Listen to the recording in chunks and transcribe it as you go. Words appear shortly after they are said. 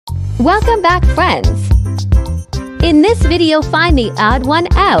Welcome back, friends! In this video, find the odd one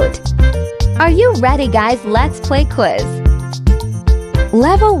out. Are you ready, guys? Let's play quiz.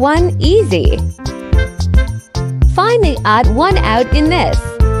 Level 1 easy. Find the odd one out in this.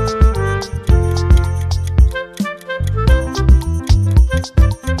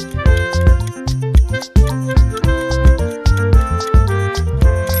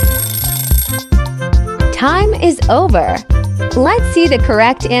 Time is over. Let's see the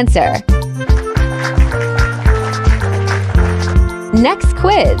correct answer. Next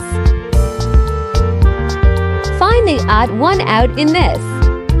quiz. Find the odd one out in this.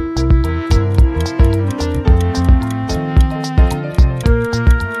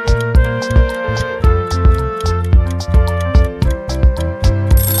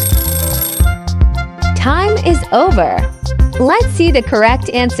 Time is over. Let's see the correct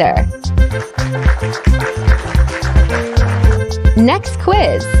answer. Next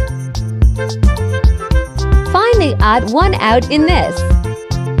quiz. Find the odd one out in this.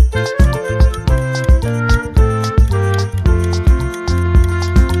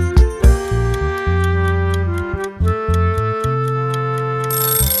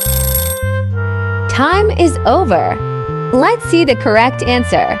 Time is over. Let's see the correct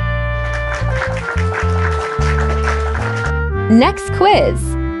answer. Next quiz.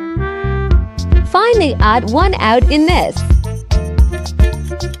 Find the odd one out in this.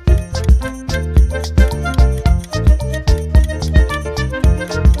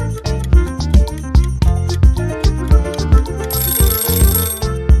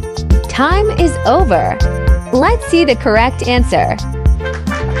 Time is over. Let's see the correct answer.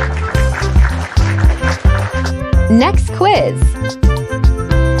 Next quiz.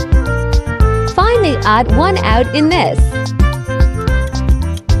 Find the odd one out in this.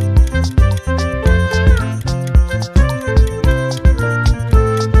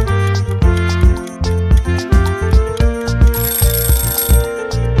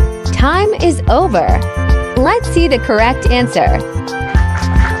 Time is over. Let's see the correct answer.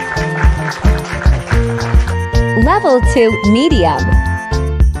 Level 2 medium.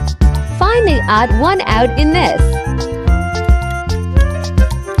 Find the odd one out in this.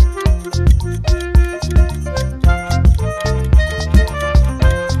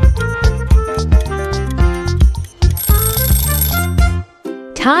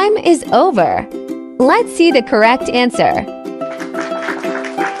 Time is over. Let's see the correct answer.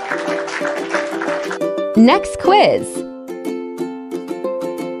 Next quiz.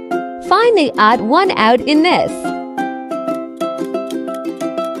 Find the odd one out in this.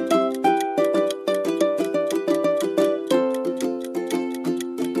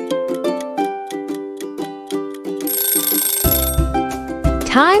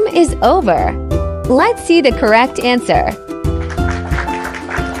 Time is over. Let's see the correct answer.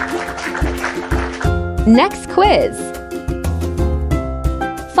 Next quiz.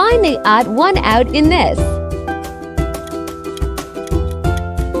 Find the odd one out in this.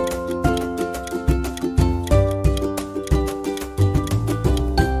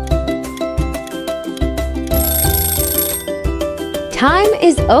 Time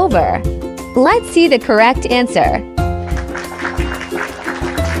is over. Let's see the correct answer.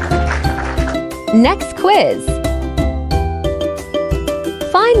 Next quiz.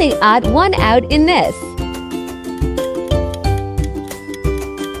 Find the odd one out in this.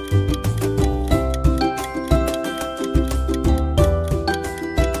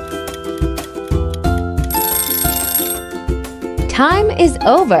 Time is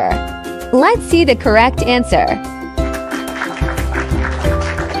over. Let's see the correct answer.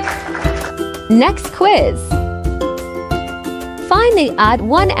 Next quiz. Find the odd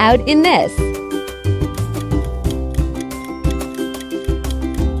one out in this.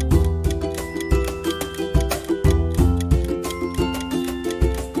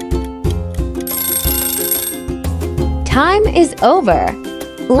 Time is over.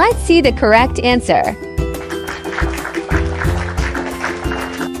 Let's see the correct answer.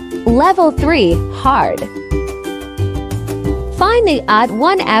 Level 3 hard. Find the odd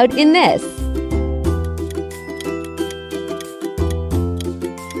one out in this.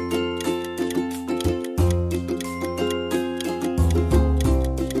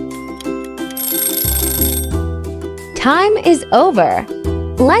 Time is over.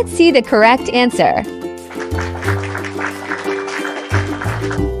 Let's see the correct answer.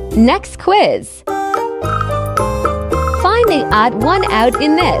 Next quiz. Find the odd one out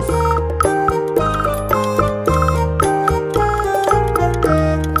in this.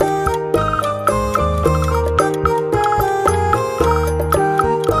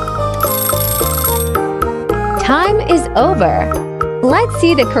 Time is over. Let's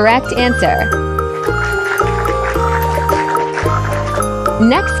see the correct answer.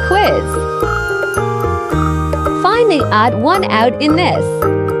 Next quiz. Find the odd one out in this.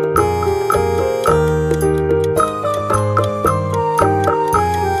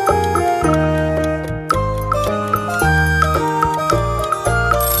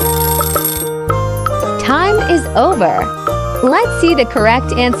 Time is over. Let's see the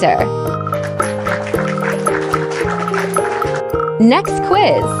correct answer. Next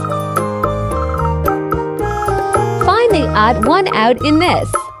quiz. Find the odd one out in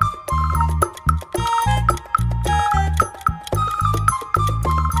this.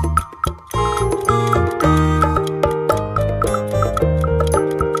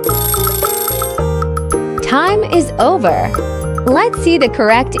 Time is over. Let's see the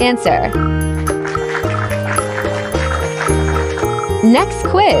correct answer. Next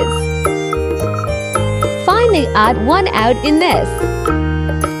quiz. Find the odd one out in this.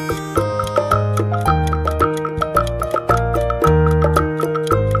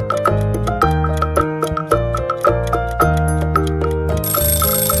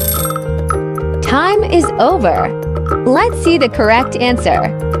 Time is over. Let's see the correct answer.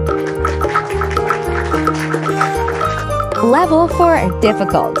 Level 4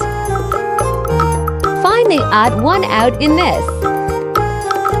 difficult. Find the odd one out in this.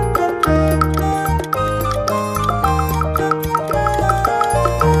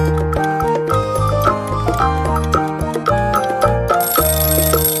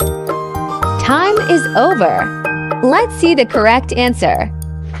 Time is over. Let's see the correct answer.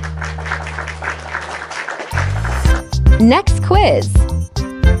 Next quiz.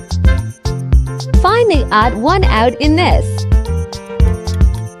 Find the odd one out in this.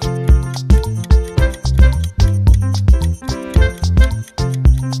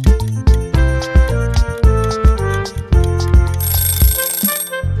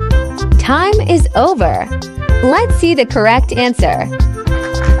 Time is over. Let's see the correct answer.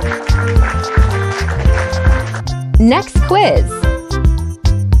 Next quiz.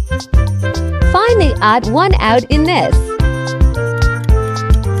 Find the odd one out in this.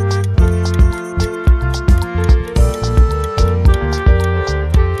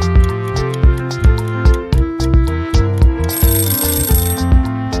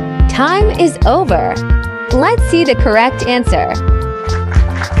 Time is over. Let's see the correct answer.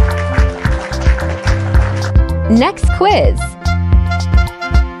 Next quiz.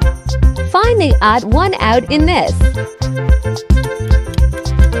 Find the odd one out in this.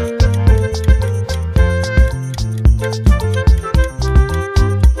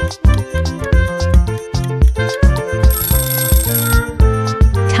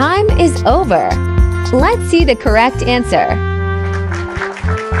 Time is over. Let's see the correct answer.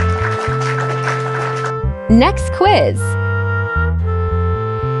 Next quiz.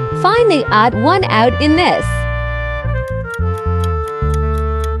 Find the odd one out in this.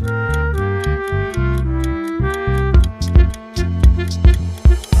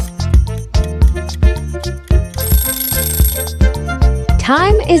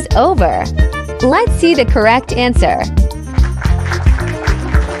 Time is over. Let's see the correct answer.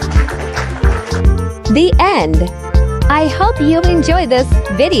 The end. I hope you enjoyed this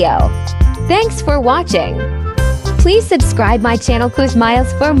video. Thanks for watching. Please subscribe my channel Quiz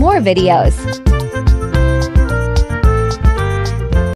Miles for more videos.